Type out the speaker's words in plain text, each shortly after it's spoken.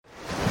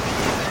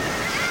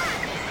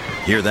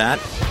Hear that?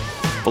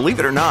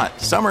 Believe it or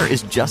not, summer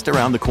is just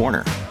around the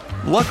corner.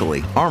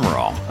 Luckily, Armor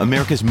All,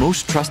 America's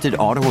most trusted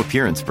auto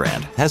appearance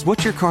brand, has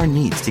what your car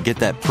needs to get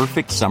that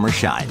perfect summer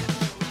shine.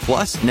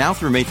 Plus, now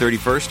through May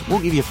 31st, we'll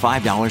give you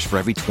 $5 for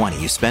every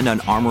 $20 you spend on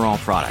Armor All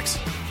products.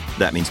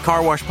 That means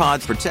car wash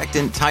pods,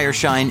 protectant, tire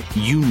shine,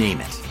 you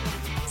name it.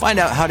 Find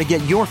out how to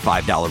get your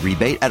 $5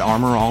 rebate at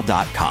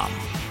armorall.com.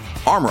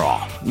 Armor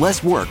All,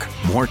 less work,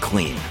 more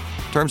clean.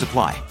 Terms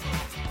apply.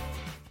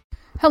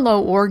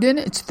 Hello, Oregon.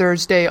 It's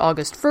Thursday,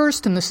 August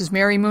 1st, and this is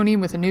Mary Mooney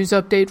with a news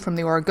update from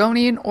the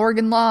Oregonian,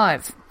 Oregon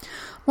Live.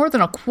 More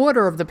than a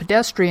quarter of the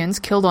pedestrians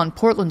killed on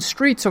Portland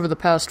streets over the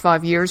past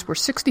 5 years were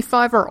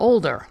 65 or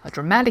older, a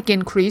dramatic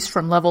increase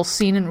from levels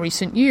seen in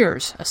recent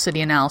years, a city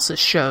analysis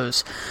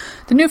shows.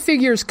 The new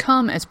figures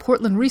come as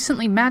Portland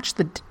recently matched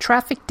the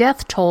traffic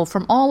death toll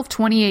from all of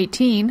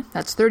 2018,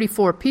 that's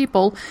 34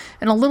 people,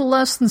 in a little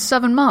less than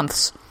 7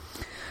 months.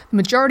 The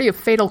majority of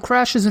fatal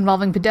crashes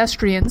involving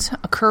pedestrians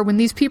occur when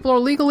these people are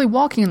legally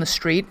walking in the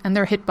street and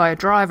they're hit by a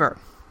driver.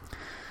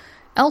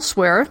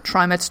 Elsewhere,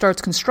 TriMet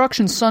starts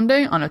construction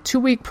Sunday on a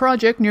 2-week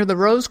project near the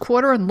Rose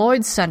Quarter and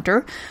Lloyd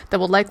Center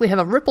that will likely have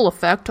a ripple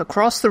effect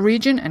across the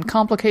region and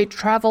complicate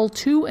travel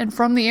to and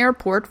from the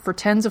airport for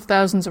tens of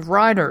thousands of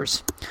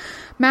riders.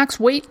 Max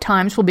wait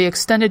times will be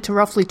extended to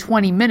roughly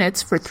 20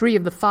 minutes for 3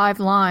 of the 5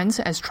 lines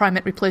as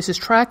TriMet replaces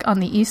track on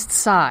the east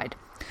side.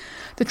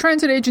 The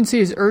transit agency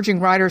is urging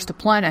riders to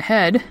plan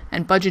ahead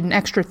and budget an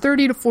extra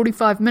 30 to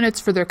 45 minutes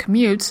for their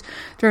commutes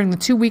during the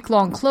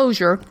 2-week-long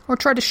closure, or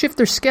try to shift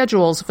their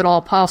schedules if at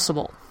all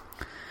possible.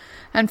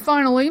 And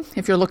finally,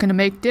 if you're looking to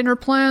make dinner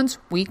plans,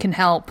 we can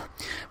help.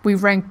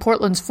 We've ranked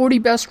Portland's 40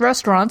 best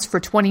restaurants for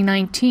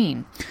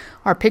 2019.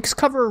 Our picks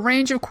cover a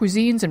range of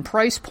cuisines and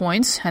price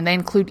points, and they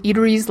include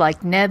eateries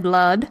like Ned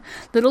Ludd,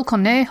 Little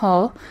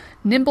Conejo,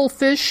 Nimble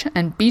Fish,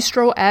 and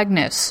Bistro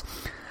Agnes.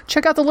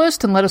 Check out the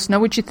list and let us know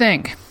what you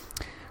think.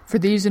 For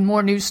these and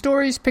more news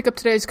stories, pick up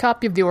today's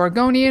copy of The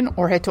Oregonian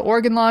or head to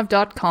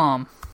OregonLive.com.